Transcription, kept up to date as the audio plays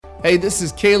Hey, this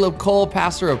is Caleb Cole,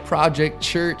 pastor of Project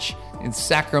Church in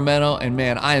Sacramento. And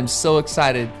man, I am so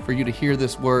excited for you to hear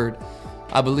this word.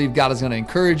 I believe God is going to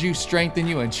encourage you, strengthen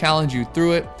you, and challenge you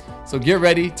through it. So get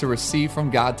ready to receive from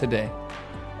God today.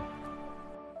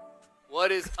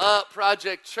 What is up,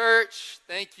 Project Church?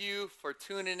 Thank you for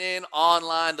tuning in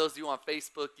online. Those of you on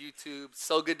Facebook, YouTube,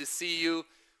 so good to see you.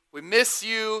 We miss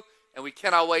you, and we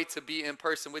cannot wait to be in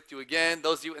person with you again.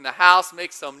 Those of you in the house,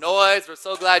 make some noise. We're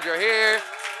so glad you're here.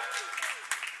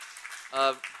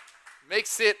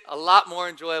 Makes it a lot more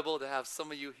enjoyable to have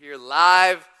some of you here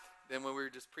live than when we were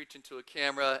just preaching to a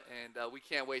camera, and we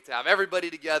can't wait to have everybody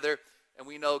together, and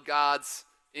we know God's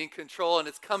in control, and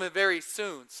it's coming very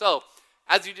soon. So,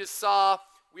 as you just saw,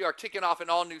 we are kicking off an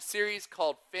all-new series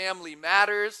called Family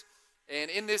Matters,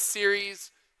 and in this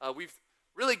series, we've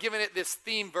really given it this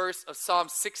theme verse of Psalm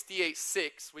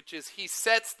 68:6, which is, He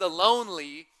sets the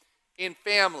lonely in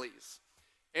families.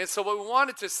 And so what we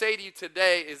wanted to say to you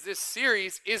today is this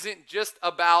series isn't just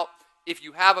about if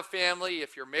you have a family,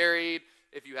 if you're married,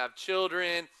 if you have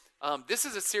children. This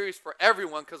is a series for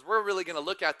everyone because we're really going to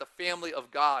look at the family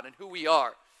of God and who we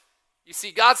are. You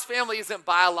see, God's family isn't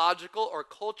biological or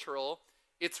cultural,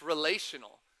 it's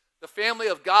relational. The family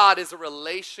of God is a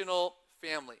relational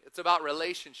family. It's about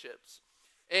relationships.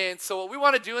 And so what we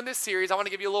want to do in this series, I want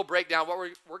to give you a little breakdown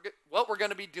what we're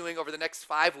going to be doing over the next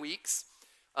 5 weeks.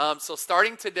 So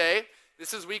starting today,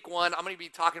 this is week 1, I'm going to be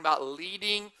talking about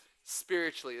leading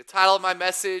spiritually. The title of my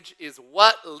message is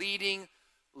What Leading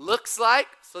Looks Like.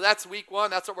 So that's week 1.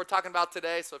 That's what we're talking about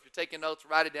today. So if you're taking notes,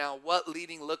 write it down. What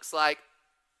leading looks like.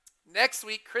 Next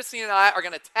week, Chrissy and I are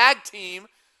going to tag team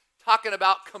talking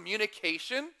about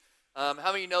communication. How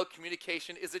many of you know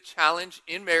communication is a challenge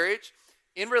in marriage,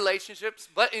 in relationships,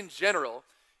 but in general.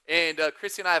 And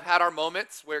Chrissy and I have had our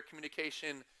moments where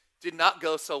communication did not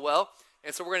go so well.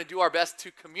 And so we're going to do our best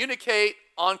to communicate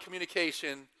on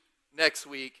communication next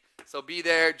week. So be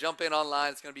there, jump in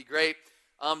online. It's going to be great.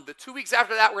 The 2 weeks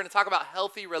after that, we're going to talk about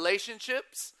healthy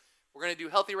relationships. We're going to do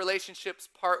healthy relationships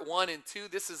part 1 and 2.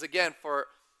 This is, again, for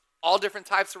all different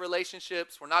types of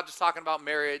relationships. We're not just talking about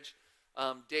marriage,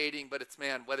 dating, but it's,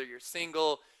 man, whether you're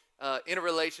single, in a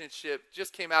relationship,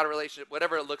 just came out of a relationship,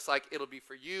 whatever it looks like, it'll be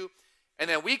for you. And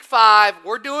then week 5,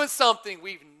 we're doing something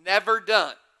we've never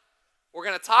done. We're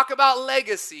going to talk about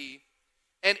legacy,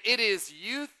 and it is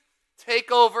Youth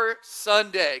Takeover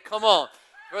Sunday. Come on.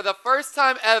 For the first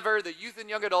time ever, the youth and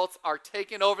young adults are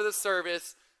taking over the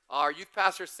service. Our youth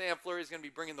pastor, Sam Fleury, is going to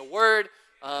be bringing the word.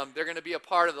 They're going to be a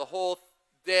part of the whole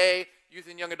day. Youth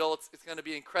and young adults, it's going to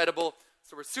be incredible.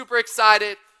 So we're super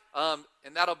excited,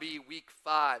 and that'll be week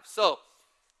 5. So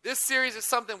this series is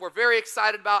something we're very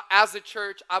excited about as a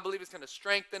church. I believe it's going to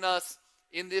strengthen us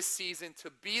in this season to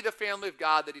be the family of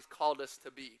God that He's called us to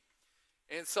be.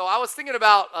 And so I was thinking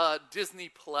about Disney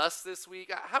Plus this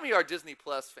week. How many are Disney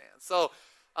Plus fans? So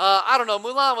I don't know,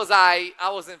 Mulan was I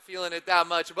wasn't feeling it that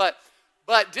much, but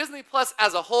Disney Plus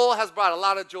as a whole has brought a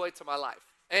lot of joy to my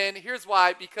life. And here's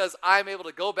why, because I'm able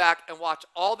to go back and watch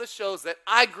all the shows that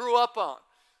I grew up on.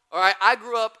 All right, I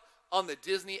grew up on the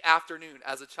Disney afternoon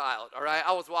as a child. All right,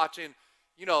 I was watching,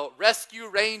 Rescue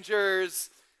Rangers,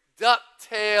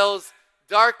 DuckTales,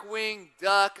 Darkwing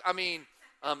Duck,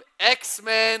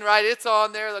 X-Men, right? It's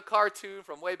on there, the cartoon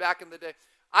from way back in the day.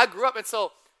 I grew up, and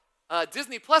so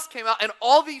Disney Plus came out, and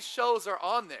all these shows are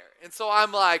on there. And so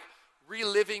I'm like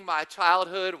reliving my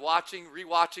childhood,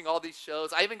 rewatching all these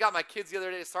shows. I even got my kids the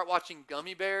other day to start watching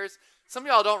Gummy Bears. Some of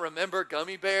y'all don't remember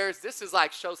Gummy Bears. This is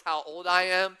like shows how old I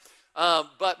am.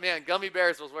 But man, Gummy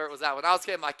Bears was where it was at. When I was a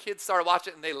kid, my kids started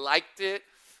watching it, and they liked it.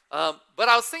 But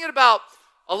I was thinking about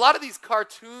a lot of these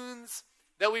cartoons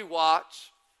that we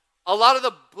watch, a lot of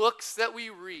the books that we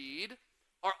read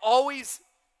are always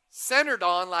centered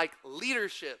on like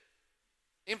leadership.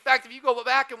 In fact, if you go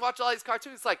back and watch all these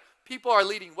cartoons, it's like people are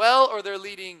leading well or they're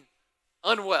leading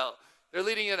unwell. They're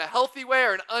leading in a healthy way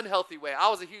or an unhealthy way. I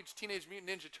was a huge Teenage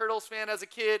Mutant Ninja Turtles fan as a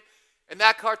kid, and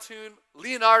that cartoon,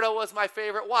 Leonardo was my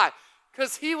favorite. Why?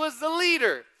 Because he was the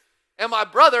leader. And my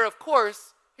brother, of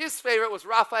course, his favorite was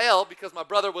Raphael because my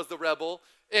brother was the rebel,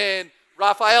 and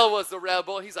Raphael was the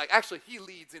rebel. He's like, actually, he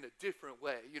leads in a different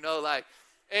way,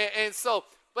 and so,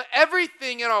 but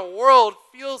everything in our world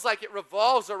feels like it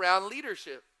revolves around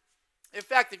leadership. In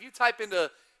fact, if you type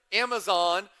into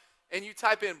Amazon and you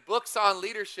type in books on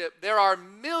leadership, there are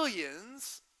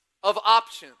millions of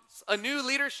options. A new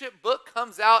leadership book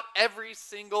comes out every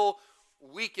single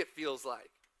week, it feels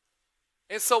like.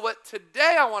 And so what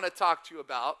today I want to talk to you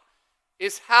about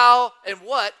is how and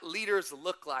what leaders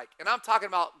look like. And I'm talking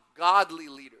about godly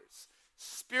leaders,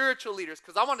 spiritual leaders,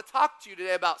 because I want to talk to you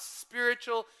today about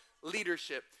spiritual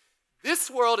leadership. This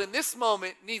world in this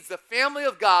moment needs the family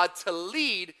of God to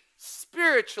lead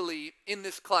spiritually in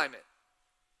this climate.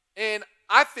 And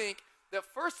I think that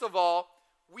first of all,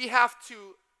 we have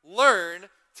to learn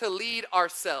to lead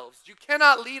ourselves. You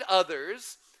cannot lead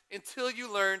others until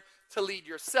you learn to lead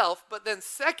yourself. But then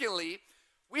secondly,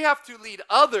 we have to lead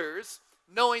others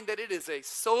knowing that it is a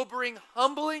sobering,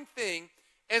 humbling thing.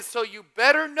 And so you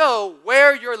better know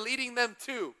where you're leading them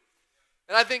to.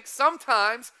 And I think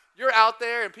sometimes you're out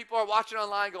there and people are watching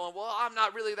online going, well, I'm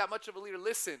not really that much of a leader.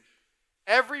 Listen,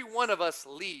 every one of us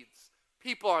leads.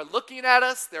 People are looking at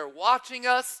us. They're watching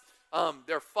us.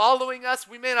 They're following us.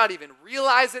 We may not even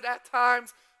realize it at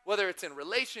times, whether it's in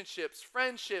relationships,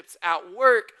 friendships, at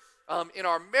work, in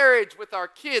our marriage, with our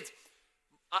kids.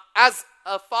 As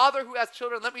a father who has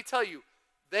children, let me tell you,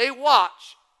 they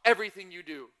watch everything you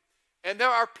do. And there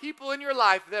are people in your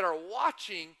life that are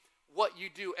watching what you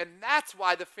do. And that's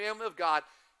why the family of God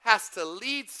has to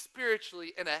lead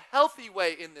spiritually in a healthy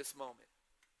way in this moment.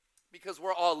 Because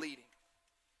we're all leading.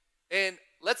 And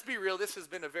let's be real, this has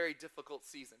been a very difficult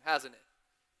season, hasn't it?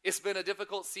 It's been a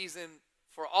difficult season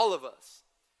for all of us.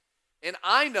 And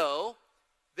I know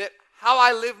that how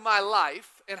I live my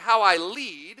life and how I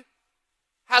lead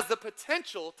has the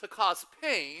potential to cause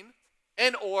pain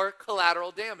and or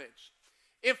collateral damage.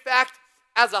 In fact,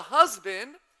 as a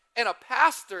husband and a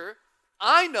pastor,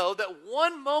 I know that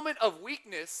one moment of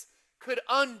weakness could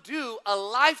undo a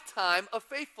lifetime of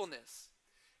faithfulness.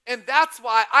 And that's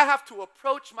why I have to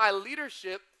approach my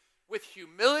leadership with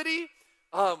humility,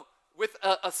 with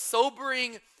a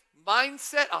sobering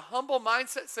mindset, a humble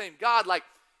mindset, saying, God, like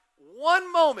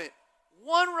one moment,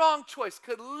 one wrong choice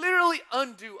could literally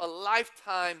undo a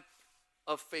lifetime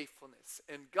of faithfulness.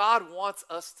 And God wants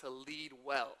us to lead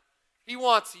well. He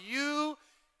wants you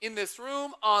in this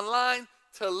room, online,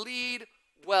 to lead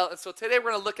well. And so today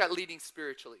we're going to look at leading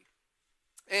spiritually.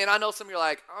 And I know some of you are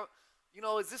like,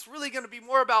 is this really going to be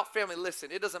more about family?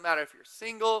 Listen, it doesn't matter if you're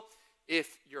single,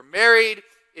 if you're married,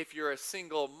 if you're a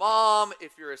single mom,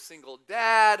 if you're a single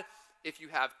dad, if you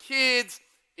have kids,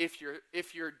 if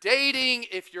you're dating,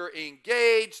 if you're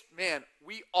engaged. Man,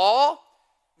 we all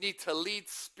need to lead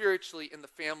spiritually in the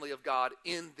family of God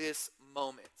in this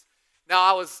moment. Now,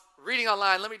 I was reading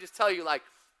online. Let me just tell you,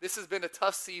 this has been a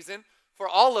tough season for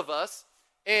all of us.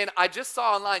 And I just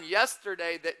saw online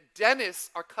yesterday that dentists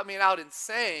are coming out and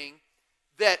saying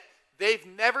that they've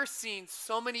never seen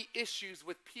so many issues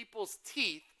with people's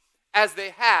teeth as they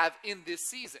have in this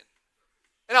season.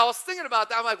 And I was thinking about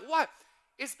that. I'm like, what?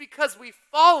 It's because we've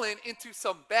fallen into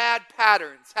some bad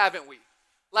patterns, haven't we?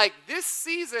 This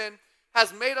season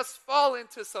has made us fall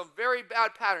into some very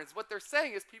bad patterns. What they're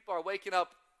saying is people are waking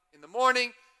up in the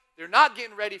morning. They're not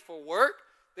getting ready for work.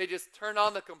 They just turn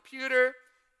on the computer.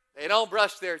 They don't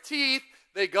brush their teeth.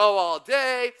 They go all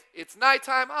day. It's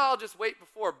nighttime. I'll just wait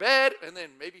before bed. And then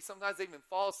maybe sometimes they even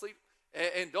fall asleep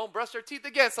and don't brush their teeth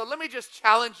again. So let me just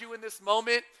challenge you in this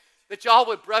moment that y'all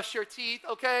would brush your teeth,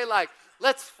 okay?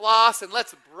 Let's floss and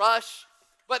let's brush.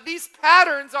 But these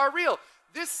patterns are real.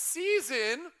 This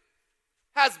season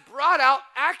has brought out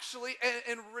actually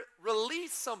and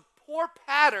released some poor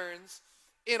patterns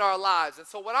in our lives. And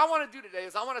so what I want to do today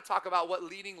is I want to talk about what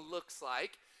leading looks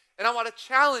like. And I want to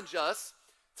challenge us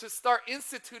to start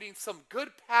instituting some good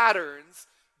patterns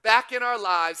back in our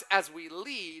lives as we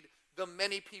lead the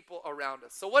many people around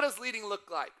us. So what does leading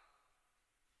look like?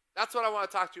 That's what I want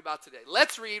to talk to you about today.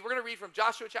 Let's read. We're going to read from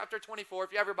Joshua chapter 24.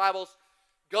 If you have your Bibles,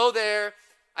 go there.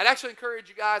 I'd actually encourage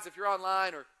you guys, if you're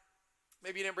online or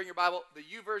maybe you didn't bring your Bible, the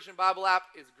YouVersion Bible app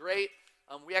is great.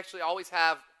 We actually always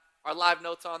have our live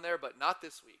notes on there, but not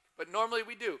this week. But normally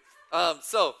we do.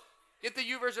 So get the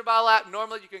YouVersion Bible app.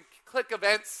 Normally you can click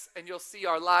events and you'll see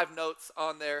our live notes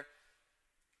on there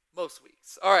most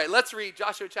weeks. All right, let's read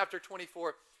Joshua chapter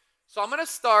 24. So I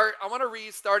want to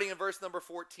read starting in verse number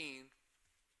 14.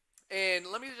 And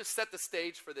let me just set the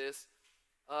stage for this.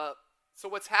 So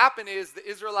what's happened is the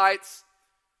Israelites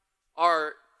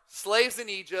are slaves in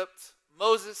Egypt.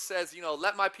 Moses says,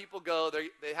 let my people go.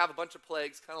 They have a bunch of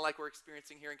plagues, kind of like we're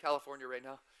experiencing here in California right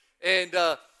now. And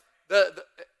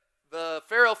the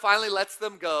Pharaoh finally lets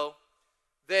them go.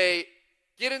 They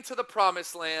get into the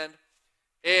promised land,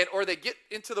 or they get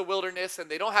into the wilderness, and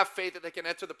they don't have faith that they can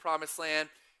enter the promised land.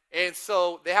 And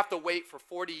so they have to wait for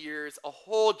 40 years. A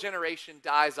whole generation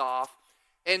dies off.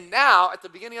 And now, at the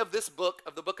beginning of this book,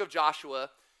 of the book of Joshua,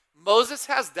 Moses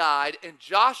has died, and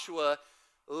Joshua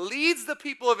leads the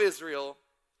people of Israel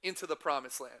into the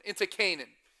promised land, into Canaan.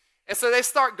 And so they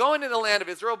start going in the land of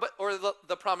Israel, or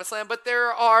the promised land, but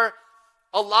there are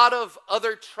a lot of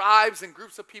other tribes and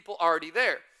groups of people already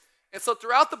there. And so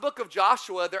throughout the book of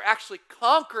Joshua, they're actually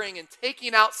conquering and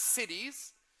taking out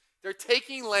cities, They're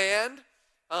taking land.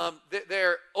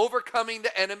 They're overcoming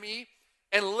the enemy.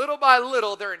 And little by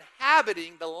little, they're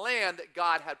inhabiting the land that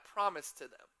God had promised to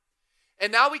them.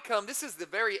 And now this is the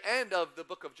very end of the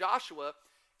book of Joshua.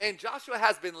 And Joshua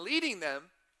has been leading them.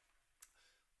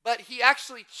 But he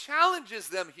actually challenges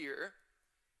them here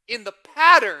in the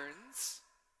patterns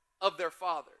of their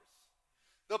fathers.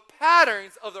 The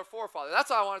patterns of their forefathers. That's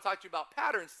why I want to talk to you about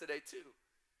patterns today too.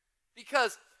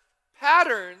 Because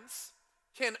patterns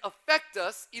can affect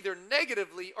us either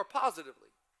negatively or positively.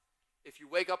 If you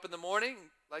wake up in the morning,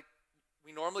 like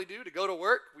we normally do, to go to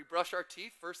work, we brush our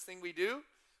teeth. First thing we do,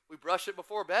 we brush it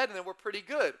before bed, and then we're pretty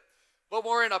good. But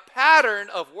when we're in a pattern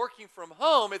of working from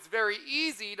home, it's very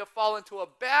easy to fall into a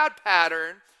bad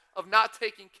pattern of not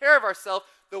taking care of ourselves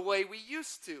the way we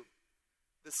used to.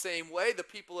 The same way the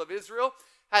people of Israel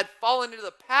had fallen into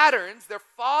the patterns, their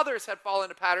fathers had fallen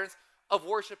into patterns of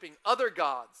worshiping other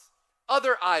gods,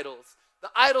 other idols,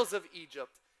 the idols of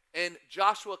Egypt. And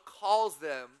Joshua calls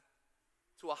them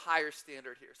to a higher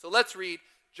standard here. So let's read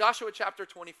Joshua chapter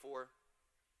 24,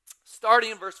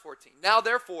 starting in verse 14. Now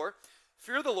therefore,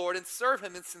 fear the Lord and serve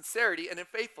him in sincerity and in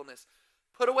faithfulness.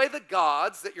 Put away the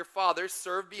gods that your fathers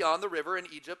served beyond the river in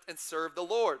Egypt and serve the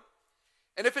Lord.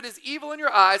 And if it is evil in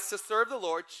your eyes to serve the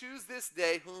Lord, choose this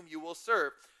day whom you will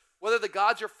serve, whether the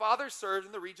gods your fathers served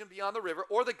in the region beyond the river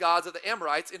or the gods of the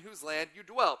Amorites in whose land you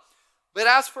dwell. But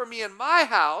as for me and my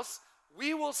house,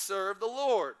 we will serve the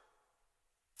Lord.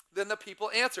 Then the people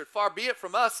answered, far be it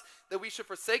from us that we should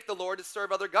forsake the Lord to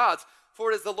serve other gods.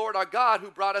 For it is the Lord our God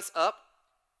who brought us up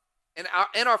and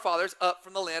our fathers up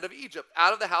from the land of Egypt,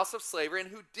 out of the house of slavery, and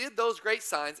who did those great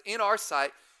signs in our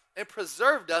sight and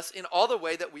preserved us in all the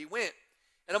way that we went,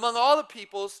 and among all the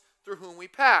peoples through whom we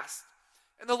passed.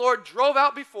 And the Lord drove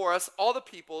out before us all the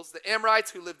peoples, the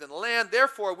Amorites who lived in the land.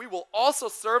 Therefore we will also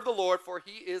serve the Lord, for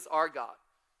he is our God.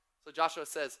 So Joshua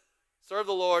says, serve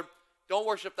the Lord. Don't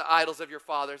worship the idols of your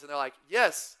fathers. And they're like,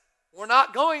 yes, we're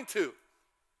not going to.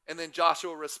 And then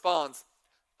Joshua responds,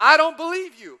 I don't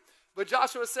believe you. But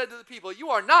Joshua said to the people, you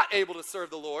are not able to serve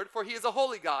the Lord, for he is a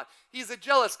holy God. He is a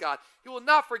jealous God. He will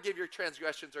not forgive your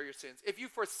transgressions or your sins. If you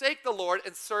forsake the Lord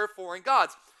and serve foreign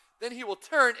gods, then he will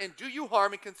turn and do you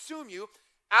harm and consume you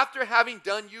after having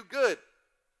done you good.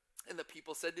 And the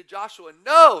people said to Joshua,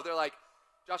 no. They're like,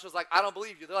 Joshua's like, I don't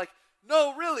believe you. They're like,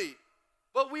 no, really,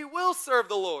 but we will serve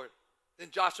the Lord. Then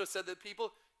Joshua said to the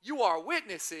people, you are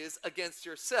witnesses against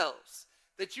yourselves,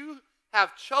 that you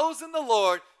have chosen the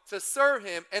Lord to serve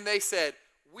him. And they said,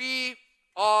 we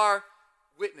are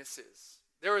witnesses.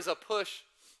 There was a push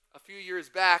a few years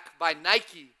back by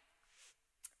Nike.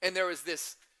 And there was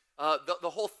this, the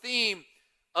whole theme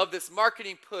of this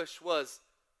marketing push was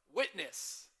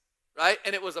witness, right?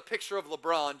 And it was a picture of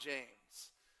LeBron James.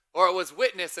 Or it was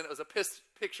witness and it was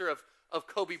a picture of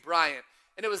Kobe Bryant.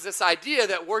 And it was this idea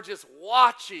that we're just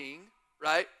watching,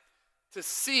 right, to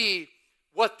see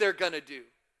what they're going to do.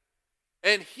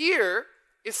 And here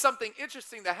is something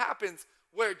interesting that happens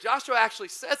where Joshua actually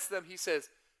says to them, he says,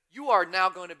 you are now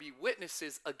going to be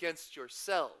witnesses against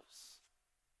yourselves.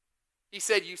 He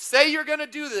said, you say you're going to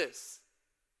do this.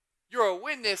 You're a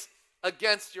witness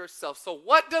against yourself. So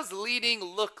what does leading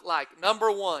look like?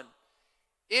 Number one,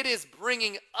 it is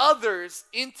bringing others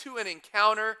into an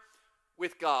encounter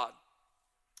with God.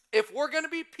 If we're going to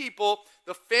be people,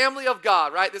 the family of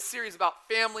God, right? This series is about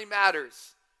family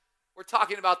matters. We're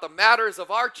talking about the matters of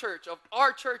our church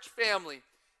family.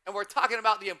 And we're talking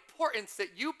about the importance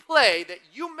that you play, that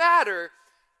you matter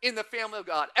in the family of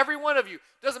God. Every one of you.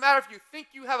 Doesn't matter if you think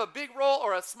you have a big role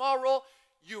or a small role.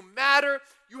 You matter.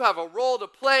 You have a role to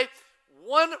play.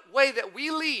 One way that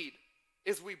we lead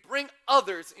is we bring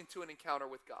others into an encounter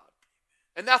with God.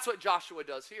 And that's what Joshua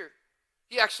does here.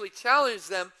 He actually challenges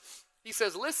them. He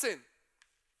says, listen,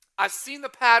 I've seen the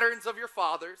patterns of your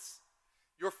fathers,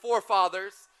 your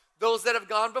forefathers, those that have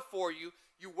gone before you.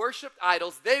 You worshiped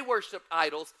idols. They worshiped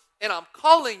idols. And I'm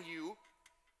calling you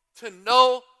to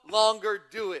no longer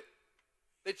do it.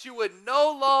 That you would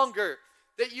no longer,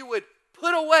 that you would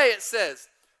put away, it says,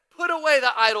 put away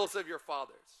the idols of your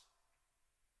fathers.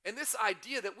 And this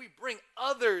idea that we bring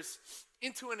others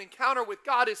into an encounter with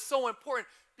God is so important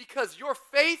because your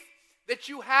faith that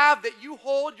you have, that you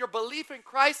hold, your belief in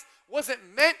Christ wasn't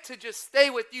meant to just stay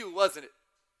with you, wasn't it?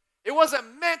 It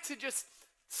wasn't meant to just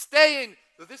stay in,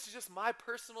 this is just my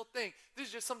personal thing. This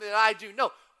is just something that I do.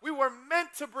 No, we were meant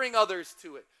to bring others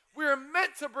to it. We were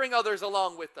meant to bring others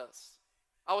along with us.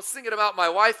 I was thinking about my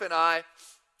wife and I,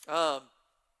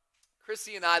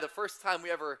 Chrissy and I, the first time we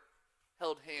ever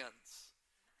held hands.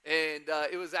 And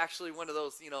it was actually one of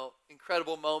those,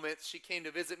 incredible moments. She came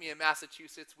to visit me in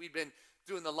Massachusetts. We'd been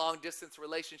doing the long-distance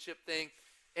relationship thing.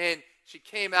 And she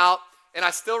came out, and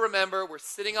I still remember we're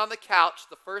sitting on the couch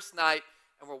the first night,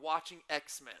 and we're watching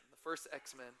X-Men, the first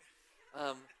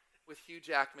X-Men, with Hugh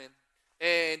Jackman.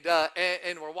 And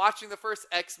we're watching the first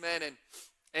X-Men,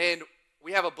 and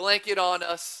we have a blanket on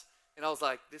us, and I was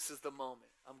like, this is the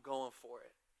moment. I'm going for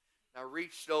it. And I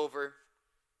reached over,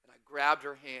 and I grabbed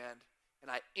her hand, and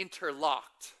I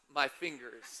interlocked my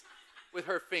fingers with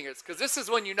her fingers. Because this is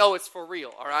when you know it's for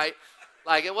real, all right?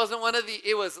 Like, it wasn't one of the,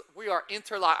 it was, we are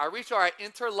interlocked. I reached over, I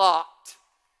interlocked,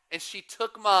 and she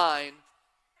took mine,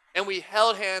 and we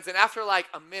held hands. And after like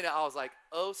a minute, I was like,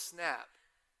 oh, snap.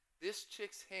 This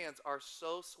chick's hands are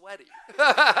so sweaty.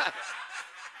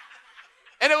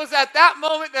 And it was at that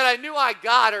moment that I knew I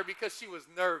got her because she was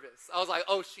nervous. I was like,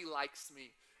 oh, she likes me,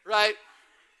 right?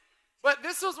 But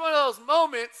this was one of those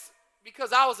moments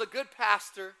because I was a good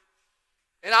pastor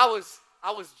and I was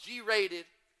G-rated.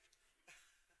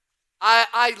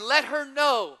 I let her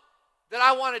know that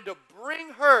I wanted to bring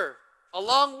her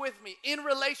along with me in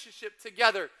relationship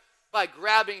together by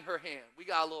grabbing her hand. We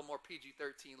got a little more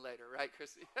PG-13 later, right,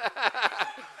 Chrissy?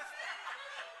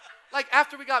 Like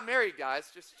after we got married, guys,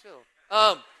 just chill.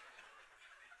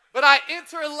 But I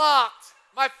interlocked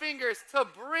my fingers to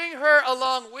bring her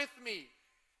along with me.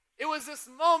 It was this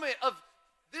moment of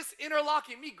this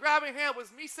interlocking, me grabbing her hand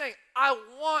was me saying, I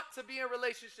want to be in a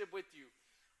relationship with you.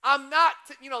 I'm not,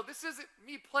 this isn't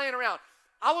me playing around.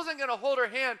 I wasn't going to hold her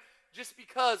hand just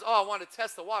because, I want to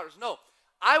test the waters. No,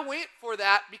 I went for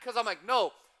that because I'm like,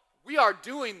 no, we are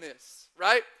doing this,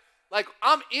 right? Like,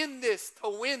 I'm in this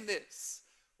to win this.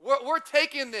 We're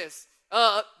taking this.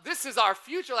 This is our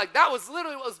future. Like, that was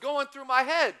literally what was going through my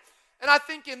head. And I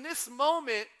think in this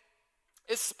moment,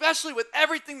 especially with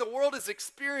everything the world is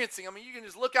experiencing, I mean, you can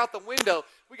just look out the window.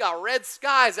 We got red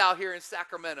skies out here in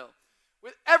Sacramento.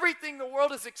 With everything the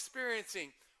world is experiencing,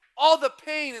 all the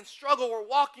pain and struggle we're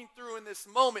walking through in this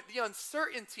moment, the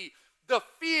uncertainty, the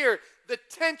fear, the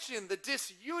tension, the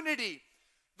disunity,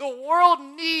 the world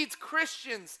needs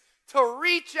Christians to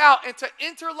reach out and to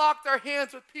interlock their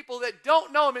hands with people that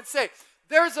don't know Him and say,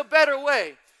 there's a better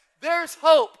way, there's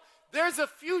hope, there's a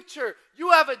future,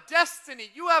 you have a destiny,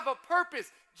 you have a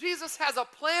purpose. Jesus has a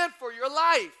plan for your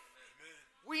life.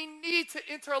 Amen. We need to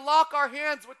interlock our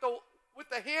hands with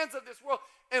the hands of this world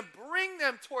and bring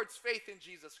them towards faith in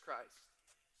Jesus Christ.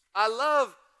 I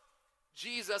love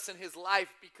Jesus and His life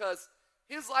because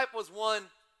His life was one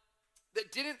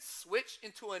that didn't switch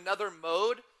into another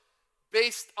mode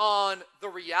based on the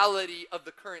reality of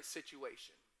the current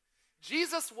situation.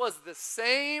 Jesus was the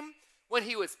same when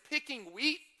He was picking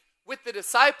wheat with the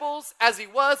disciples as He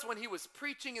was when He was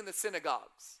preaching in the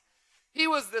synagogues. He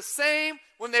was the same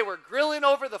when they were grilling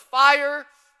over the fire,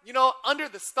 under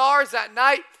the stars at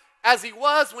night, as He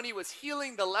was when He was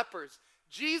healing the lepers.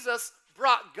 Jesus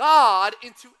brought God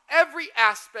into every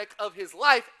aspect of His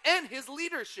life and His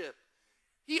leadership.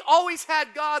 He always had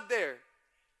God there.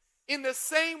 In the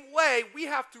same way, we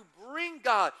have to bring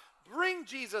God, bring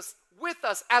Jesus with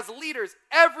us as leaders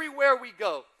everywhere we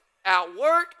go. At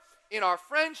work, in our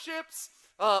friendships,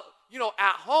 at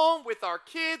home, with our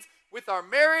kids, with our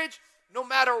marriage. No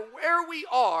matter where we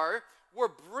are, we're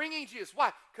bringing Jesus.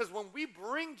 Why? Because when we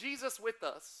bring Jesus with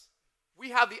us,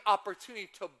 we have the opportunity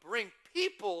to bring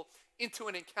people into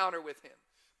an encounter with Him.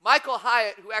 Michael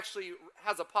Hyatt, who actually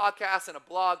has a podcast and a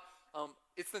blog,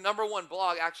 it's the #1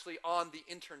 blog actually on the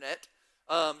internet.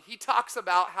 He talks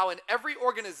about how in every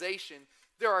organization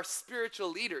there are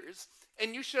spiritual leaders,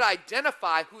 and you should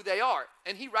identify who they are.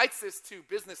 And he writes this to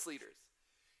business leaders.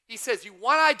 He says you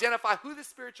want to identify who the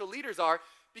spiritual leaders are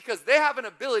because they have an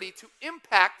ability to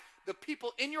impact the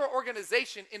people in your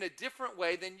organization in a different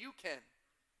way than you can.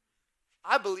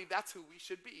 I believe that's who we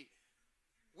should be.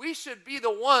 We should be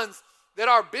the ones that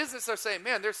our business are saying,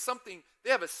 man, there's something, they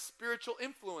have a spiritual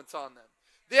influence on them.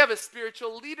 They have a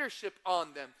spiritual leadership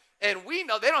on them. And we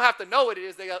know, they don't have to know what it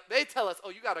is. They tell us, oh,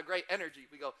 you got a great energy.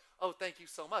 We go, oh, thank you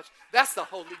so much. That's the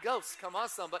Holy Ghost. Come on,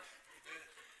 somebody.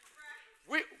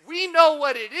 We know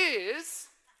what it is,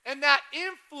 and that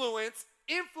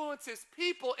influences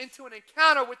people into an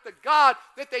encounter with the God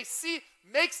that they see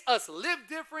makes us live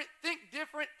different, think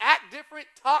different, act different,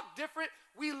 talk different.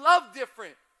 We love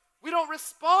different. We don't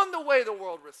respond the way the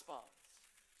world responds.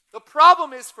 The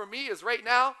problem is for me is right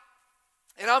now,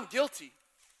 and I'm guilty,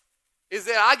 is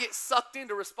that I get sucked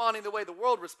into responding the way the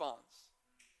world responds.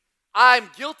 I'm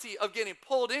guilty of getting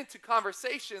pulled into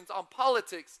conversations on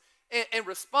politics and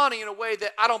responding in a way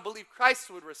that I don't believe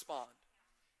Christ would respond.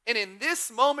 And in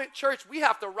this moment, church, we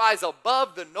have to rise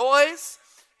above the noise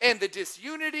and the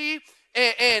disunity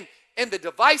and the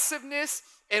divisiveness,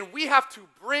 and we have to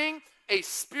bring a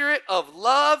spirit of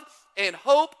love and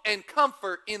hope and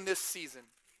comfort in this season.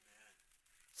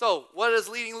 So what does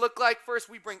leading look like? First,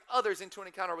 we bring others into an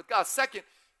encounter with God. Second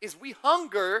is we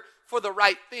hunger for the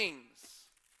right things.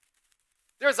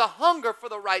 There's a hunger for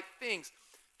the right things.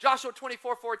 Joshua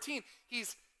 24:14,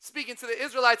 he's speaking to the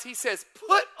Israelites. He says,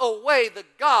 put away the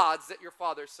gods that your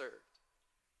father served.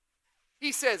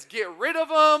 He says, get rid of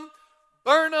them,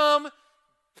 burn them,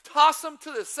 toss them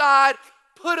to the side,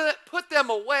 put them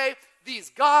away.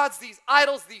 These gods, these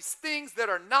idols, these things that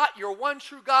are not your one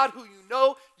true God who you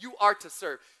know you are to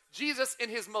serve. Jesus, in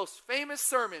his most famous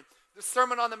sermon, the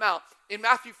Sermon on the Mount, in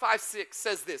Matthew 5:6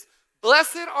 says this,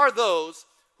 blessed are those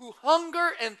who hunger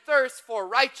and thirst for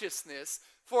righteousness,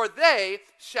 for they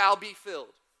shall be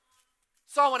filled.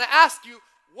 So I want to ask you,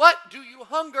 what do you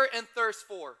hunger and thirst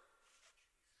for?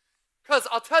 Because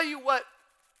I'll tell you what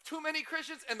too many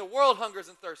Christians and the world hungers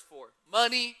and thirsts for.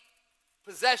 Money,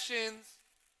 possessions,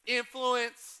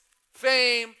 influence,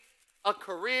 fame, a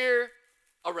career,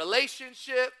 a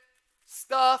relationship,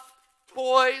 stuff,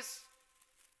 toys.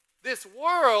 This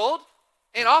world,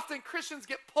 and often Christians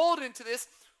get pulled into this,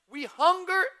 we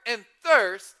hunger and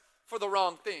thirst for the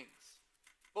wrong things.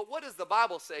 But what does the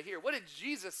Bible say here? What did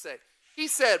Jesus say? He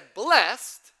said,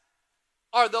 blessed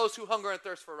are those who hunger and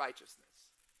thirst for righteousness.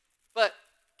 But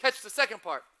catch the second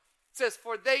part. It says,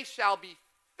 for they shall be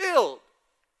filled.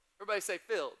 Everybody say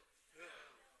filled.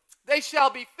 They shall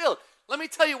be filled. Let me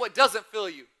tell you what doesn't fill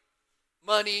you.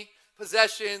 Money,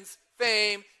 possessions,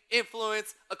 fame,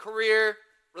 influence, a career,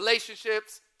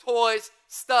 relationships, toys,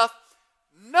 stuff.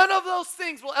 None of those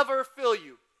things will ever fill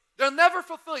you. They'll never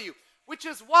fulfill you, which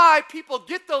is why people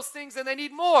get those things and they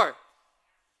need more.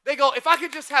 They go, if I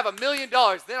could just have $1 million,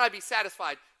 then I'd be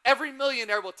satisfied. Every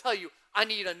millionaire will tell you, I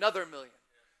need another million.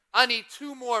 I need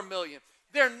 2 more million.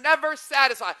 They're never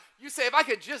satisfied. You say, if I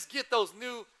could just get those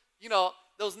new,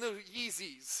 those new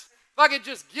Yeezys, if I could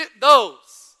just get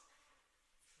those,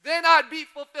 then I'd be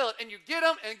fulfilled. And you get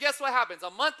them, and guess what happens?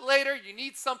 A month later, you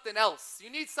need something else.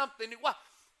 You need something new. Why?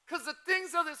 Because the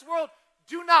things of this world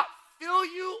do not fill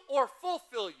you or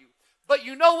fulfill you. But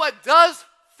you know what does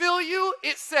fill you?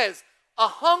 It says, a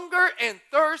hunger and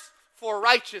thirst for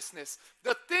righteousness.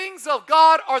 The things of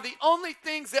God are the only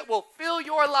things that will fill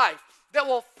your life, that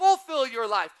will fulfill your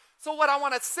life. So what I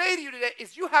want to say to you today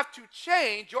is you have to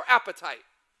change your appetite.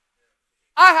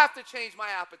 I have to change my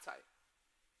appetite.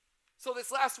 So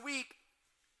this last week,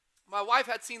 my wife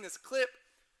had seen this clip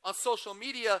on social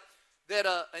media that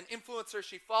an influencer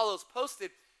she follows posted,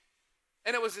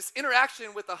 and it was this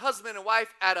interaction with a husband and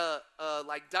wife at a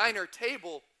diner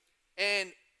table,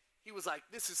 and he was like,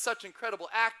 this is such incredible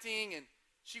acting, and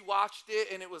she watched it,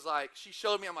 and it was like, she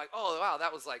showed me, I'm like, oh, wow,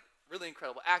 that was like really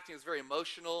incredible acting. It was very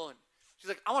emotional, and she's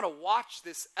like, I want to watch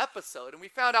this episode, and we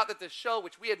found out that this show,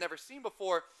 which we had never seen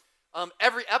before,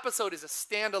 every episode is a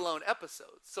standalone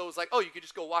episode. So it was like, oh, you could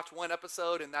just go watch one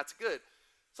episode, and that's good.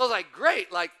 So I was like,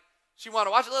 great, like, she wanted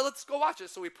to watch it, let's go watch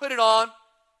it. So we put it on.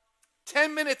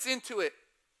 10 minutes into it,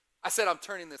 I said, I'm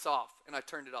turning this off, and I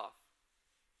turned it off.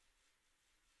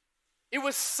 It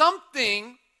was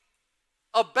something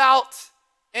about,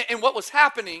 and what was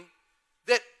happening,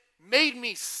 that made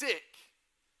me sick.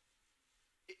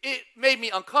 It made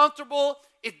me uncomfortable.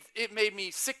 It made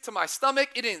me sick to my stomach.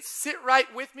 It didn't sit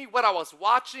right with me, what I was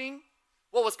watching,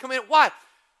 what was coming in. Why?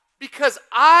 Because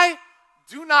I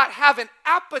do not have an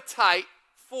appetite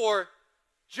for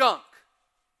junk.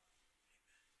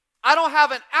 I don't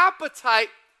have an appetite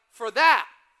for that.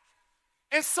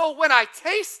 And so when I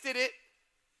tasted it,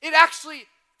 it actually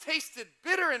tasted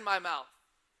bitter in my mouth.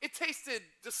 It tasted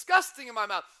disgusting in my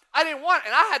mouth. I didn't want it,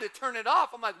 and I had to turn it off.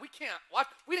 I'm like, we can't watch.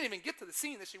 We didn't even get to the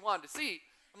scene that she wanted to see.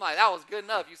 I'm like, that was good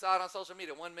enough. You saw it on social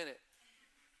media, 1 minute.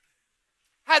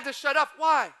 Had to shut up.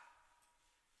 Why?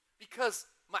 Because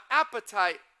my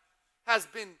appetite has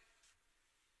been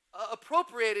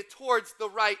appropriated towards the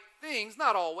right things.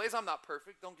 Not always. I'm not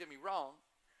perfect. Don't get me wrong.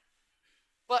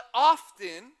 But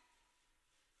often,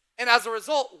 and as a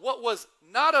result, what was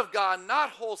not of God, not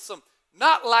wholesome,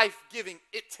 not life-giving,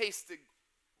 it tasted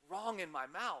wrong in my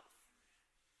mouth.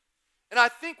 And I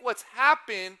think what's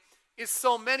happened is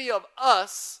so many of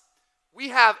us, we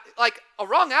have, like, a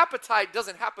wrong appetite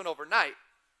doesn't happen overnight.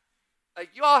 Like,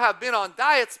 you all have been on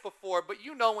diets before, but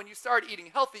you know when you started eating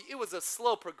healthy, it was a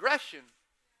slow progression.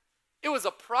 It was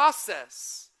a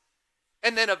process.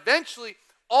 And then eventually,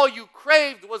 all you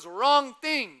craved was wrong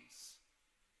things.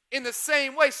 In the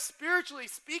same way, spiritually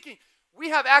speaking, we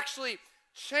have actually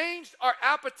changed our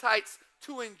appetites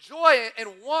to enjoy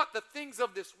and want the things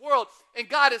of this world. And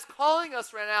God is calling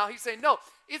us right now. He's saying, no,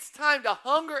 it's time to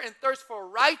hunger and thirst for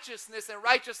righteousness and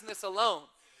righteousness alone.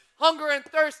 Hunger and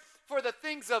thirst for the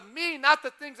things of me, not the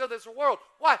things of this world.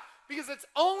 Why? Because it's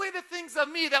only the things of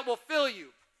me that will fill you.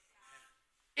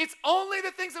 It's only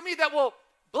the things of me that will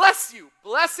bless you.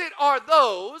 Blessed are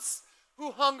those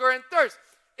who hunger and thirst.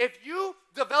 If you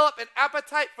develop an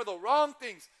appetite for the wrong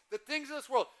things, the things of this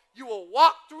world, you will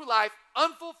walk through life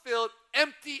unfulfilled,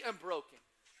 empty, and broken.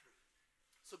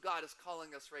 So God is calling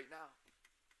us right now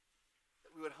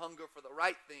that we would hunger for the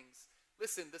right things.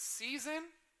 Listen, the season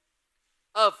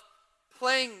of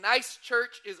playing nice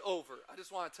church is over. I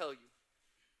just want to tell you.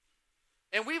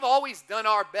 And we've always done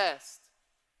our best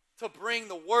to bring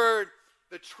the word,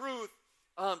 the truth,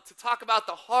 to talk about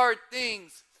the hard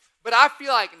things. But I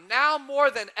feel like now more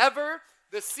than ever,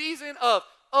 the season of,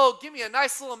 oh, give me a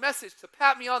nice little message to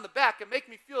pat me on the back and make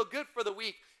me feel good for the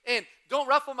week, and don't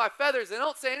ruffle my feathers and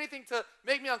don't say anything to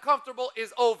make me uncomfortable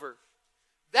is over.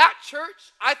 That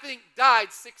church, I think,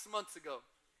 died 6 months ago.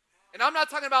 And I'm not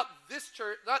talking about this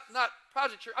church, not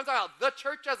Project Church. I'm talking about the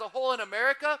church as a whole in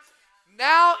America.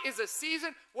 Now is a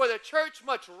season where the church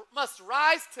must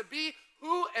rise to be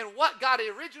who and what God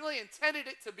originally intended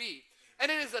it to be.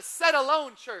 And it is a set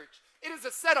alone church. It is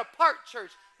a set apart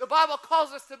church. The Bible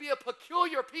calls us to be a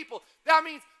peculiar people. That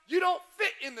means you don't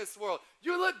fit in this world.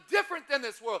 You look different than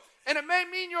this world. And it may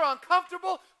mean you're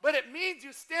uncomfortable, but it means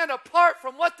you stand apart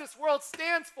from what this world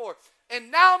stands for.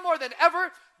 And now more than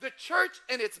ever, the church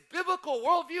and its biblical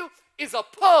worldview is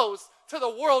opposed to the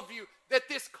worldview that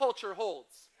this culture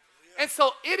holds. And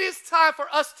so it is time for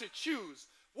us to choose.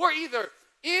 We're either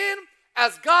in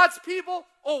as God's people,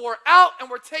 or we're out and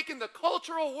we're taking the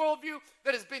cultural worldview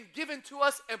that has been given to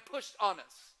us and pushed on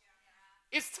us.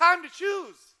 It's time to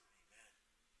choose.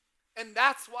 And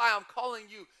that's why I'm calling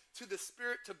you to the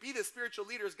Spirit, to be the spiritual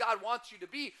leaders God wants you to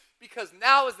be, because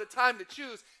now is the time to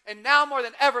choose. And now more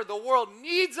than ever, the world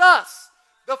needs us,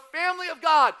 the family of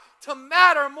God, to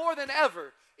matter more than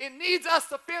ever. It needs us,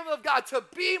 the family of God, to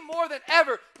be more than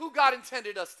ever who God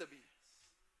intended us to be.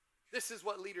 This is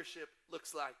what leadership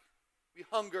looks like. We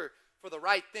hunger for the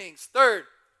right things. Third,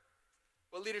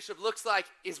 what leadership looks like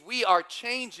is we are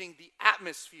changing the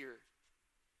atmosphere.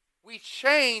 We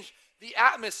change the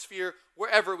atmosphere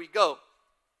wherever we go.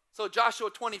 So Joshua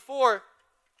 24,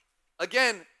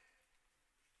 again,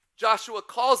 Joshua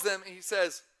calls them and he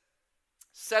says,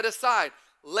 set aside,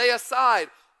 lay aside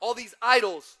all these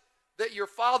idols that your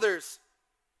fathers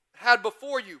had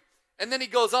before you. And then he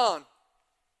goes on.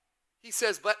 He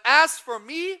says, but as for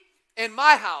me and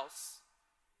my house,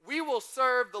 we will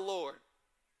serve the Lord.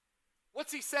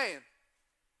 What's he saying?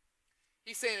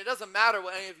 He's saying it doesn't matter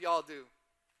what any of y'all do.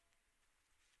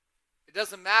 It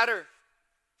doesn't matter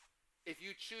if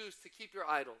you choose to keep your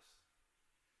idols.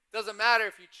 It doesn't matter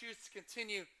if you choose to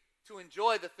continue to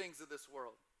enjoy the things of this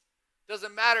world. It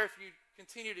doesn't matter if you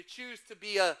continue to choose to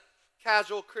be a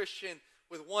casual Christian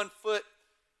with one foot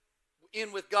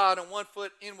in with God and one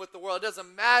foot in with the world. It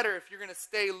doesn't matter if you're going to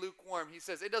stay lukewarm. He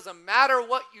says, it doesn't matter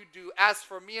what you do. As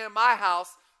for me and my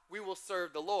house, we will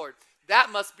serve the Lord. That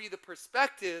must be the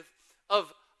perspective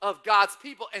of God's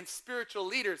people and spiritual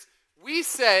leaders. We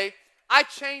say, I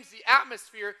change the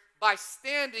atmosphere by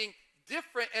standing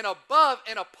different and above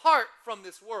and apart from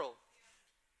this world.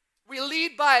 We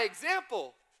lead by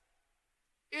example.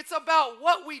 It's about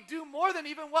what we do more than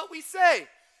even what we say.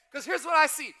 Because here's what I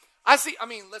see,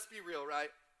 let's be real, right?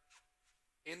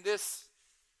 In this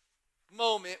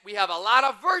moment, we have a lot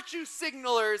of virtue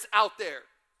signalers out there,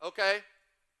 okay?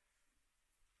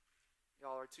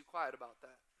 Y'all are too quiet about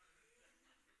that.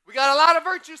 We got a lot of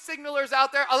virtue signalers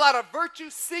out there, a lot of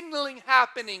virtue signaling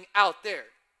happening out there.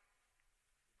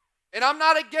 And I'm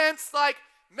not against,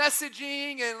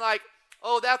 messaging and,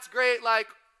 oh, that's great,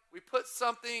 we put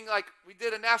something, we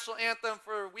did a national anthem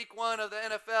for week 1 of the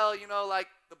NFL,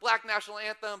 the black national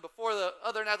anthem before the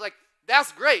other national,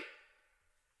 that's great.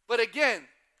 But again,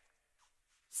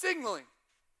 signaling.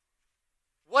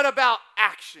 What about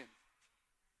action?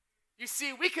 You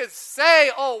see, we could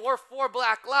say, oh, we're for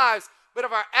Black lives, but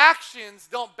if our actions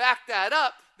don't back that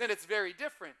up, then it's very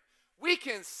different. We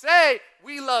can say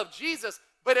we love Jesus,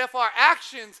 but if our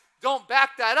actions don't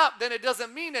back that up, then it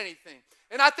doesn't mean anything.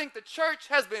 And I think the church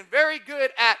has been very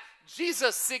good at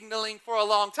Jesus signaling for a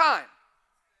long time.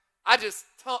 I just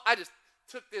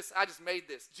made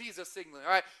this, Jesus signaling,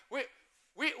 all right?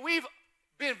 We've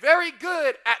been very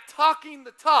good at talking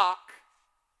the talk,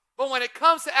 but when it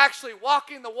comes to actually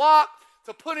walking the walk,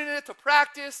 to putting it into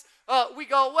practice, we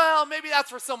go, well, maybe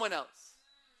that's for someone else.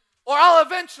 Or I'll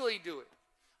eventually do it.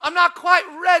 I'm not quite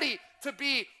ready to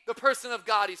be the person of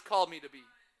God he's called me to be.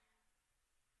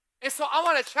 And so I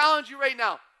want to challenge you right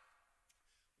now.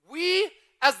 We,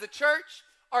 as the church,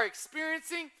 are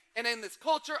experiencing, and in this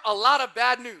culture, a lot of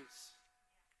bad news.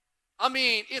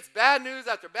 It's bad news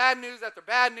after bad news after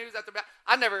bad news after bad.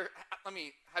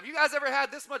 Have you guys ever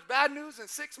had this much bad news in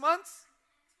 6 months?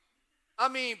 I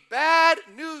mean, bad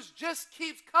news just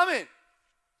keeps coming.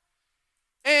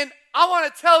 And I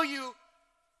want to tell you,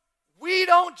 we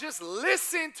don't just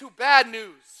listen to bad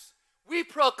news. We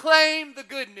proclaim the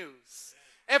good news.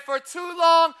 And for too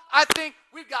long, I think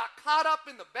we got caught up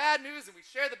in the bad news, and we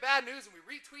share the bad news, and we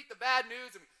retweet the bad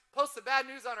news, and we post the bad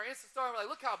news on our Insta story, and we're like,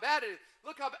 look how bad it is.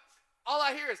 Look how bad. All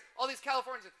I hear is all these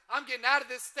Californians, I'm getting out of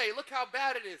this state. Look how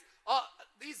bad it is. All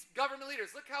these government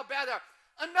leaders, look how bad they are.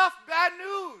 Enough bad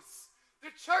news. The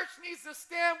church needs to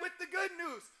stand with the good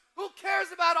news. Who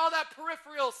cares about all that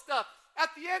peripheral stuff?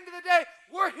 At the end of the day,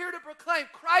 we're here to proclaim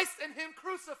Christ and Him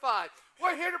crucified.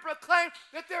 We're here to proclaim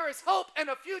that there is hope and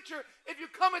a future if you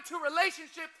come into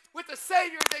relationship with the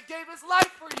Savior that gave His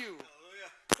life for you. Hallelujah.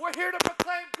 We're here to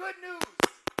proclaim good news,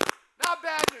 not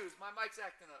bad news. My mic's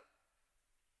acting up.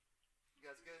 You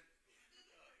guys good?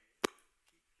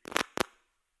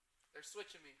 They're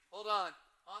switching me. Hold on.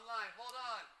 Online, hold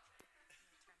on.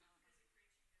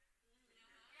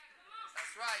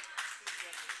 That's right.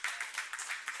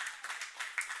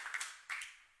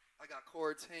 I got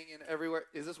cords hanging everywhere.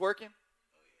 Is this working?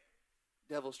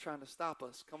 Devil's trying to stop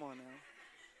us. Come on now.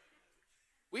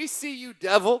 We see you,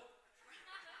 devil.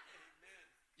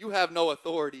 You have no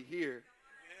authority here.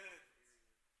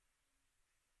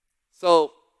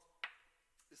 So,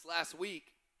 this last week,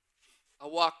 I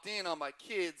walked in on my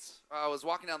kids. I was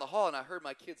walking down the hall, and I heard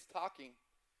my kids talking.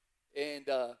 And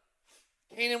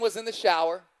Kanan was in the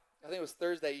shower. I think it was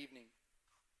Thursday evening.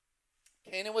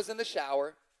 Kanan was in the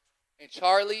shower, and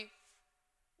Charlie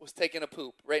was taking a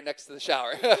poop right next to the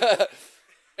shower.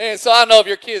 And so I don't know if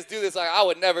your kids do this. Like, I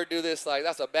would never do this. Like,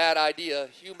 that's a bad idea.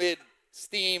 Humid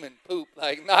steam and poop,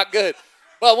 like, not good.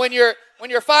 But when you're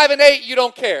 5 and 8, you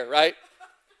don't care, right?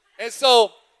 And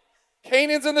so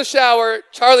Kanan's in the shower,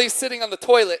 Charlie's sitting on the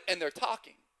toilet, and they're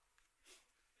talking.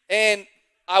 And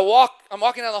I'm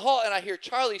walking down the hall, and I hear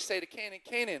Charlie say to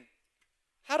Kanan,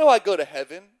 how do I go to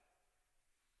heaven?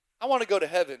 I want to go to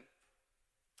heaven.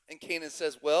 And Kanan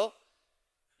says, well,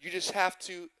 you just have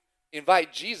to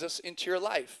invite Jesus into your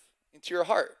life, into your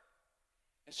heart.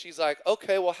 And she's like,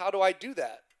 okay, well, how do I do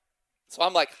that? So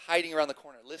I'm like hiding around the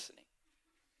corner listening.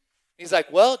 He's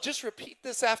like, well, just repeat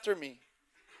this after me.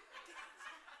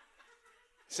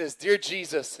 He says, dear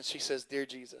Jesus. And she says, dear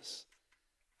Jesus,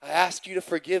 I ask you to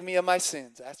forgive me of my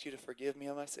sins. I ask you to forgive me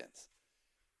of my sins.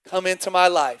 Come into my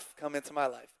life. Come into my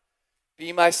life.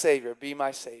 Be my Savior. Be my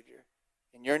Savior.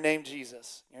 In your name,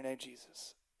 Jesus. In your name,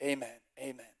 Jesus. Amen.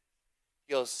 Amen.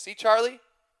 He goes, see, Charlie?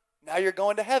 Now you're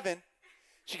going to heaven.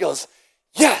 She goes,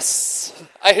 yes.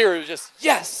 I hear her just,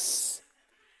 yes.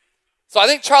 So I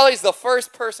think Charlie's the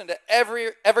first person to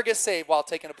ever get saved while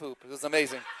taking a poop. It was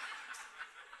amazing.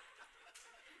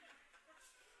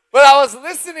 But I was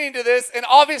listening to this, and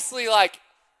obviously, like,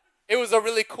 it was a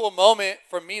really cool moment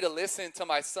for me to listen to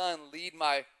my son lead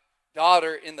my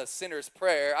daughter in the sinner's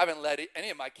prayer. I haven't led any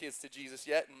of my kids to Jesus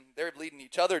yet, and they're leading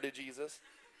each other to Jesus.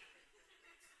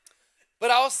 But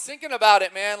I was thinking about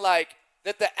it, man, like,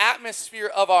 that the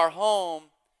atmosphere of our home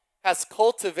has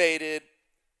cultivated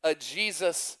a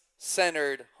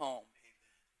Jesus-centered home,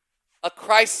 a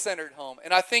Christ-centered home.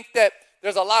 And I think that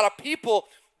there's a lot of people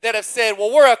that have said,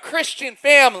 well, we're a Christian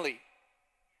family.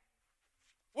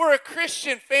 We're a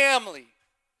Christian family.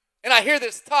 And I hear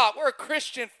this talk, we're a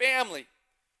Christian family.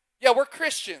 Yeah, we're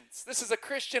Christians. This is a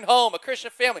Christian home, a Christian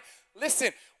family.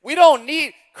 Listen, we don't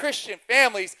need Christian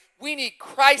families. We need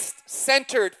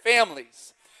Christ-centered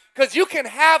families. Because you can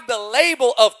have the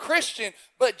label of Christian,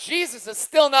 but Jesus is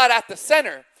still not at the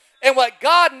center. And what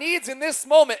God needs in this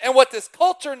moment, and what this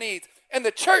culture needs, and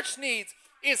the church needs,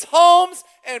 is homes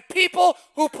and people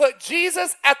who put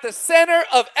Jesus at the center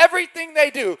of everything they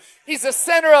do. He's the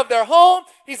center of their home.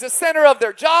 He's the center of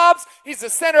their jobs. He's the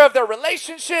center of their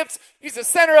relationships. He's the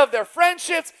center of their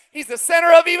friendships. He's the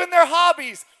center of even their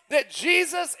hobbies. That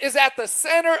Jesus is at the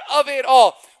center of it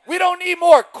all. We don't need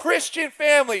more Christian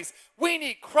families. We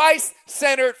need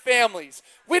Christ-centered families.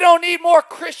 We don't need more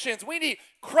Christians. We need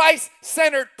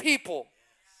Christ-centered people.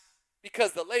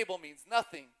 Because the label means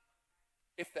nothing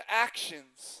if the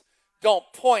actions don't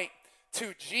point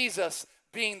to Jesus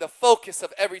being the focus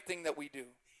of everything that we do.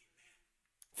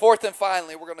 Fourth and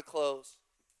finally, we're going to close.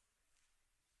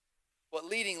 What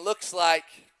leading looks like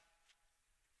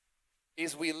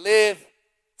is we live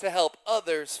to help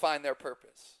others find their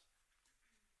purpose.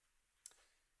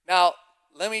 Now,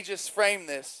 let me just frame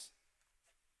this,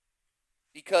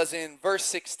 because in verse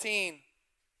 16,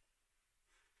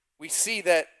 we see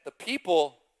that the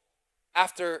people,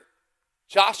 after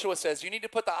Joshua says, you need to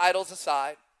put the idols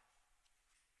aside.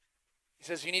 He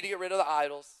says, you need to get rid of the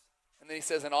idols. And then he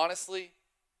says, and honestly,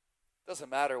 it doesn't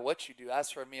matter what you do. As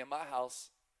for me and my house,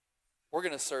 we're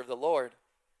going to serve the Lord.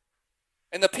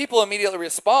 And the people immediately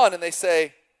respond and they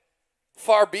say,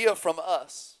 far be it from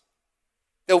us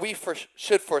that we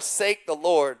should forsake the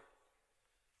Lord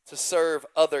to serve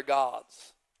other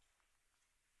gods.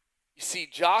 You see,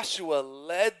 Joshua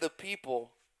led the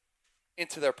people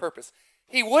into their purpose.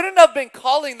 He wouldn't have been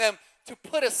calling them to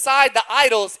put aside the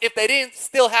idols if they didn't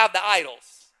still have the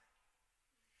idols.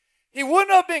 He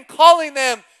wouldn't have been calling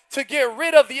them to get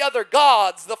rid of the other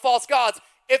gods, the false gods,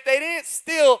 if they didn't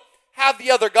still have the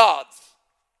other gods.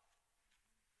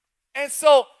 And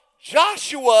so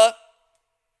Joshua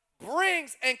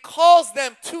brings and calls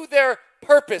them to their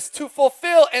purpose, to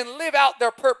fulfill and live out their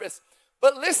purpose.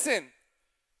 But listen,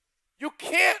 you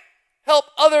can't help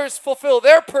others fulfill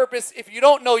their purpose if you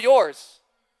don't know yours.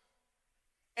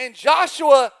 And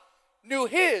Joshua knew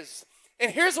his.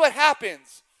 And here's what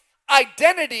happens.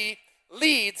 Identity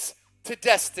leads to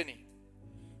destiny.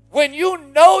 When you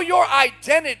know your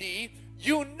identity,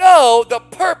 you know the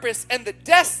purpose and the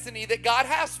destiny that God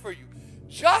has for you.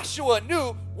 Joshua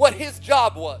knew what his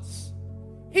job was.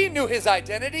 He knew his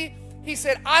identity. He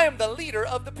said, I am the leader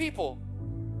of the people.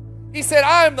 He said,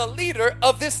 I am the leader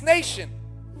of this nation.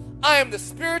 I am the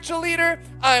spiritual leader.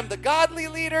 I am the godly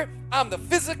leader. I'm the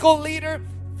physical leader.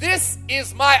 This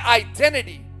is my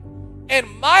identity.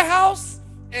 And my house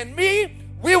and me,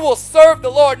 we will serve the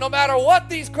Lord no matter what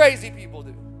these crazy people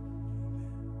do.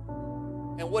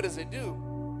 And what does it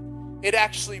do? It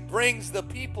actually brings the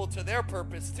people to their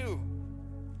purpose too.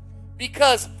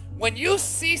 Because when you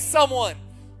see someone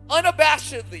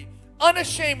unabashedly,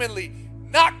 unashamedly,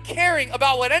 not caring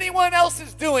about what anyone else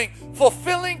is doing,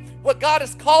 fulfilling what God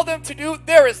has called them to do,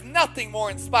 there is nothing more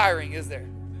inspiring, is there?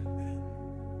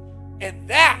 And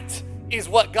that is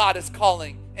what God is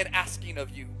calling and asking of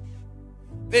you.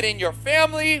 That in your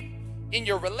family, in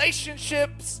your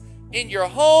relationships, in your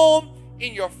home,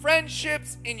 in your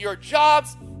friendships, in your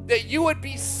jobs, that you would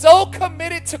be so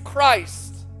committed to Christ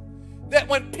that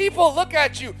when people look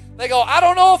at you, they go, I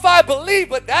don't know if I believe,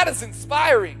 but that is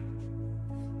inspiring.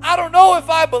 I don't know if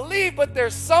I believe, but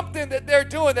there's something that they're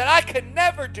doing that I could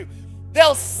never do.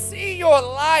 They'll see your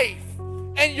life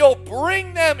and you'll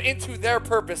bring them into their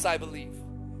purpose, I believe.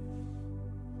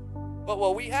 But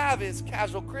what we have is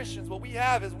casual Christians. What we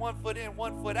have is 1 foot in,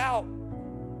 1 foot out.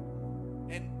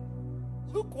 And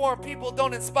lukewarm people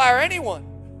don't inspire anyone.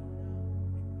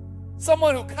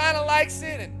 Someone who kind of likes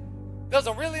it and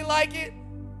doesn't really like it,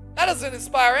 that doesn't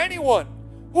inspire anyone.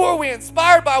 Who are we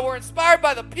inspired by? We're inspired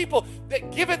by the people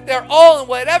that give it their all in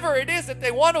whatever it is that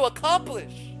they want to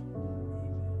accomplish.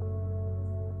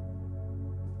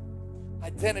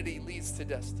 Identity leads to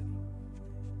destiny.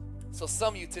 So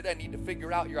some of you today need to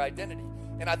figure out your identity.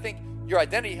 And I think your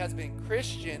identity has been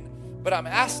Christian, but I'm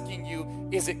asking you,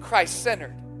 is it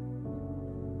Christ-centered?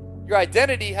 Your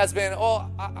identity has been,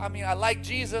 I like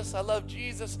Jesus, I love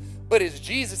Jesus, but is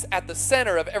Jesus at the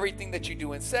center of everything that you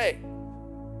do and say?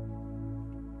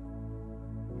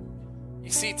 You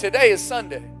see, today is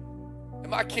Sunday. And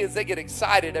my kids, they get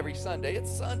excited every Sunday.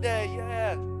 It's Sunday,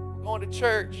 yeah, we're going to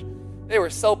church. They were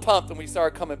so pumped when we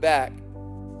started coming back.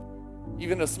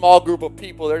 Even a small group of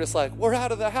people, they're just like, we're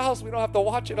out of the house. We don't have to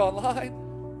watch it online.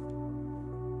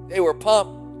 They were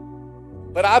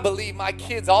pumped. But I believe my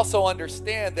kids also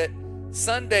understand that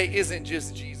Sunday isn't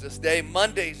just Jesus Day.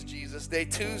 Monday's Jesus Day.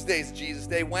 Tuesday's Jesus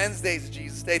Day. Wednesday's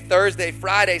Jesus Day. Thursday,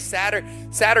 Friday,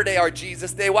 Saturday are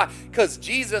Jesus Day. Why? Because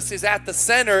Jesus is at the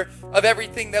center of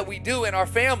everything that we do in our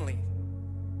family.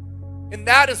 And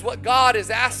that is what God is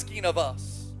asking of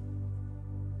us.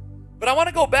 But I want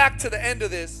to go back to the end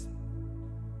of this,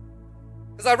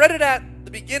 because I read it at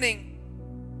the beginning,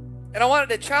 and I wanted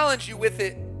to challenge you with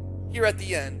it here at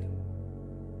the end.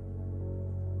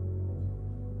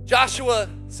 Joshua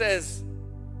says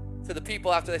to the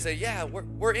people after they say, yeah,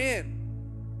 we're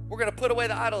in. We're going to put away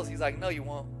the idols. He's like, no, you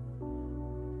won't.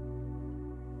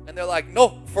 And they're like,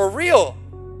 no, for real.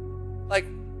 Like,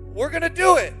 we're going to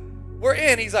do it. We're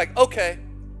in. He's like, okay.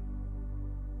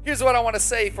 Here's what I want to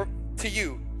say to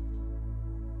you.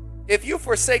 If you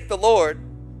forsake the Lord,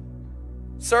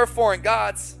 serve foreign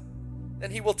gods,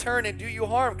 then he will turn and do you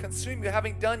harm, consume you,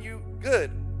 having done you good.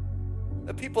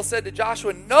 The people said to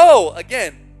Joshua, no,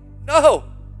 again, no,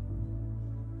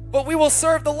 but we will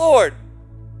serve the Lord.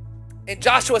 And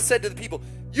Joshua said to the people,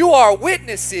 you are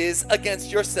witnesses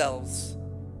against yourselves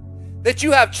that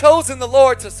you have chosen the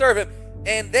Lord to serve him.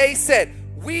 And they said,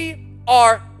 we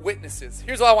are witnesses.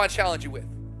 Here's what I want to challenge you with.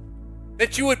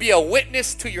 That you would be a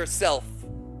witness to yourself.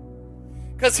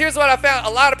 Because here's what I found. A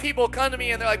lot of people come to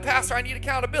me and they're like, Pastor, I need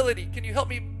accountability. Can you help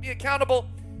me be accountable?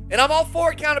 And I'm all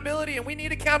for accountability, and we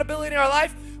need accountability in our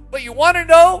life. But you want to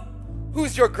know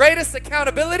who's your greatest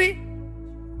accountability?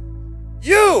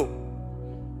 You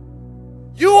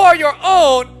are your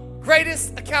own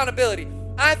greatest accountability.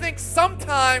 I think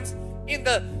sometimes in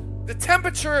the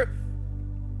temperature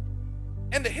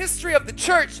and the history of the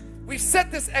church, we've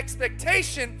set this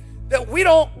expectation that we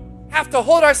don't have to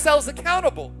hold ourselves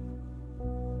accountable.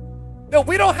 That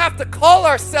we don't have to call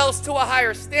ourselves to a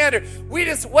higher standard. We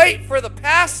just wait for the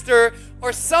pastor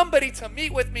or somebody to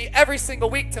meet with me every single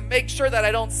week to make sure that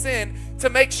I don't sin, to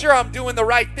make sure I'm doing the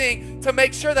right thing, to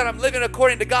make sure that I'm living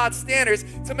according to God's standards,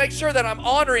 to make sure that I'm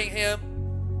honoring Him.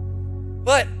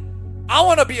 But I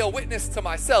want to be a witness to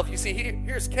myself. You see,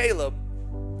 here's Caleb.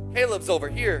 Caleb's over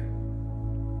here.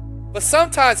 But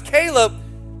sometimes Caleb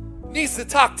needs to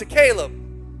talk to Caleb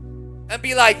and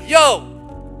be like, yo,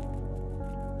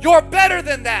 you're better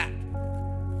than that.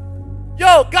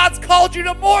 Yo, God's called you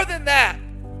to more than that.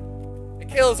 And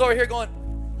Caleb's over here going,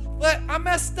 but I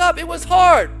messed up. It was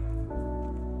hard.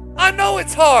 I know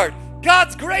it's hard.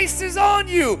 God's grace is on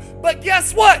you. But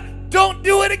guess what? Don't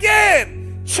do it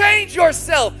again. Change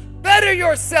yourself. Better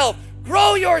yourself.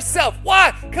 Grow yourself.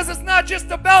 Why? Because it's not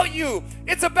just about you.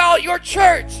 It's about your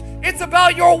church. It's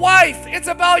about your wife. It's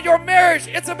about your marriage.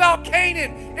 It's about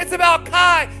Canaan. It's about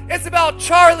Kai. It's about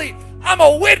Charlie. I'm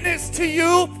a witness to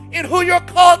you in who you're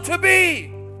called to be.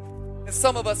 And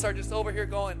some of us are just over here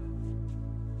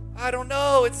going, I don't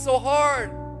know, it's so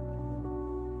hard.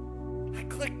 I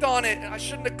clicked on it and I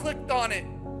shouldn't have clicked on it.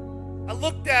 I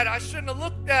looked at it, I shouldn't have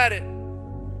looked at it.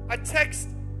 I text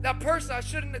that person, I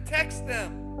shouldn't have texted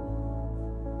them.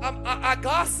 I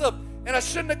gossip and I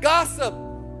shouldn't have gossiped.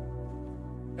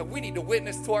 And we need to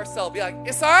witness to ourselves. Be like,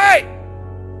 it's all right,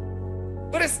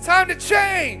 but it's time to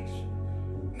change.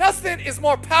 Nothing is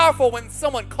more powerful when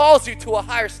someone calls you to a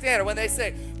higher standard, when they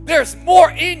say, there's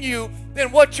more in you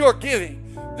than what you're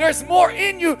giving. There's more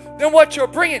in you than what you're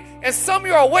bringing. And some of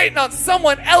you are waiting on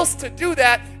someone else to do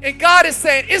that, and God is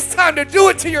saying, it's time to do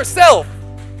it to yourself.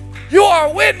 You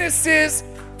are witnesses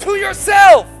to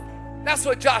yourself. That's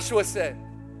what Joshua said.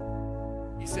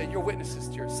 He said, you're witnesses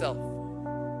to yourself.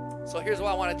 So here's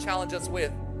what I want to challenge us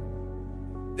with.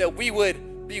 That we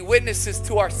would be witnesses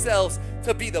to ourselves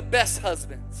to be the best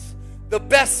husbands, the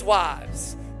best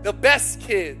wives, the best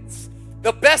kids,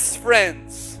 the best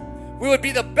friends. We would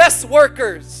be the best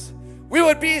workers. We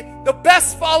would be the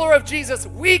best follower of Jesus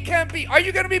we can be. Are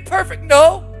you going to be perfect?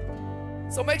 No.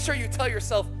 So make sure you tell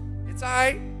yourself, it's all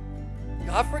right.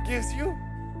 God forgives you.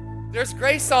 There's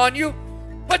grace on you.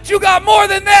 But you got more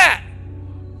than that.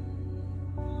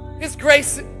 His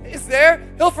grace is there.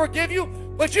 He'll forgive you.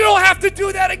 But you don't have to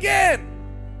do that again.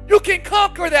 You can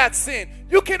conquer that sin.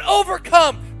 You can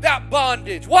overcome that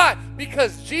bondage. Why?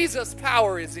 Because Jesus'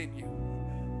 power is in you.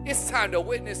 It's time to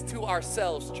witness to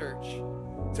ourselves, church,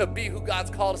 to be who God's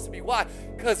called us to be. Why?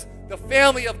 Because the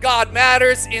family of God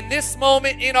matters in this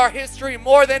moment in our history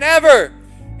more than ever.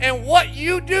 And what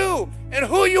you do and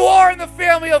who you are in the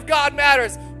family of God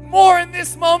matters more in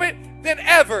this moment than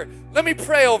ever. Let me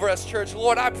pray over us, church.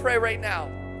 Lord, I pray right now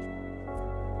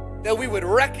that we would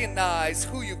recognize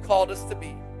who you called us to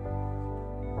be.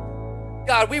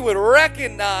 God, we would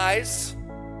recognize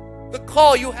the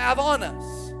call you have on us.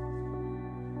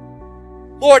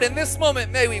 Lord, in this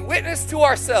moment, may we witness to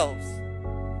ourselves.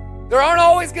 There aren't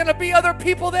always going to be other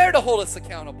people there to hold us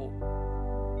accountable.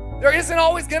 There isn't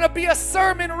always going to be a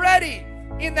sermon ready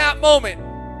in that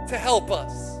moment to help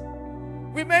us.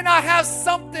 We may not have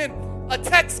a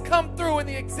text come through in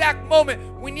the exact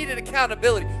moment we needed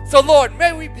accountability. So, Lord,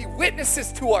 may we be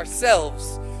witnesses to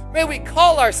ourselves. May we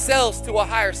call ourselves to a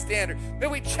higher standard. May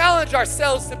we challenge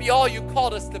ourselves to be all you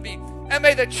called us to be. And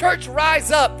may the church rise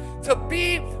up to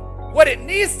be what it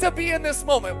needs to be in this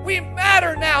moment. We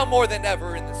matter now more than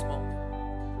ever in this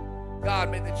moment.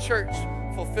 God, may the church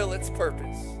fulfill its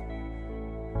purpose.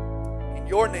 In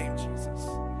your name, Jesus,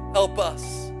 help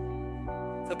us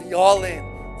to be all in,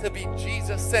 to be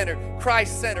Jesus-centered,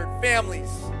 Christ-centered families,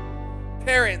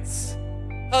 parents,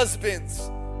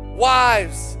 husbands,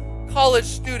 wives, college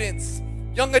students,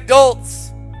 young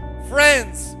adults,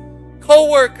 friends,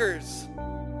 co-workers.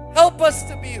 Help us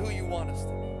to be who you want us to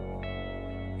be.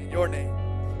 In your name,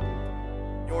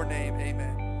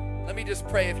 amen. Let me just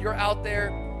pray. If you're out there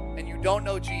and you don't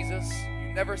know Jesus,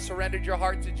 you never surrendered your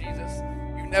heart to Jesus,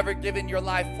 you've never given your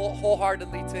life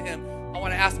wholeheartedly to him, I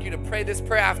want to ask you to pray this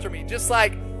prayer after me, just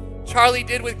like Charlie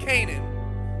did with Canaan.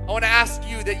 I want to ask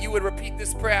you that you would repeat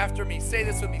this prayer after me. Say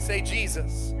this with me. Say,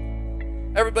 Jesus.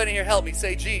 Everybody here, help me.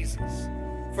 Say, Jesus,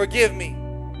 forgive me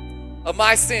of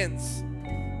my sins.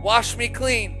 Wash me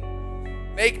clean.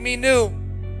 Make me new.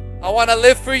 I want to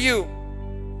live for you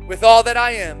with all that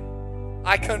I am.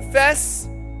 I confess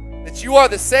that you are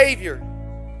the Savior,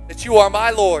 that you are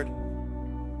my Lord,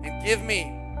 and give me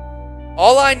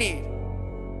all I need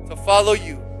to follow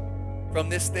you from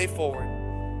this day forward.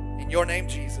 In your name,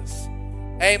 Jesus.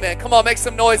 Amen. Come on, make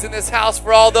some noise in this house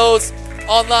for all those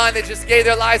online that just gave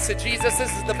their lives to Jesus.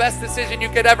 This is the best decision you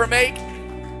could ever make.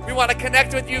 We want to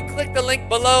connect with you. Click the link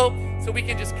below so we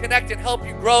can just connect and help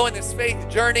you grow in this faith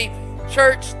journey.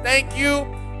 Church, thank you.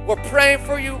 We're praying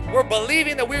for you. We're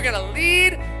believing that we're going to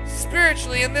lead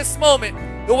spiritually in this moment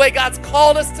the way God's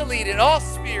called us to lead in all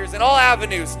spheres and all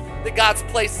avenues that God's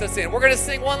placed us in. We're going to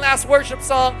sing one last worship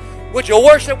song. Would you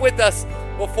worship with us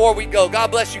before we go?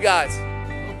 God bless you guys.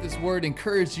 I hope this word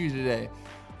encouraged you today.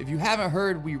 If you haven't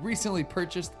heard, we recently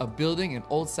purchased a building in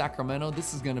Old Sacramento.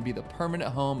 This is going to be the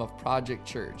permanent home of Project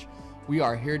Church. We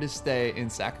are here to stay in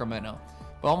Sacramento.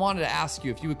 But I wanted to ask you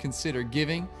if you would consider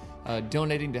giving,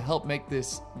 donating to help make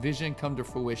this vision come to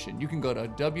fruition. You can go to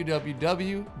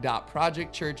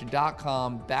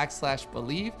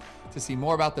www.projectchurch.com/believe to see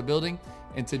more about the building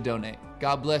and to donate.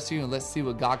 God bless you, and let's see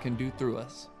what God can do through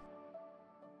us.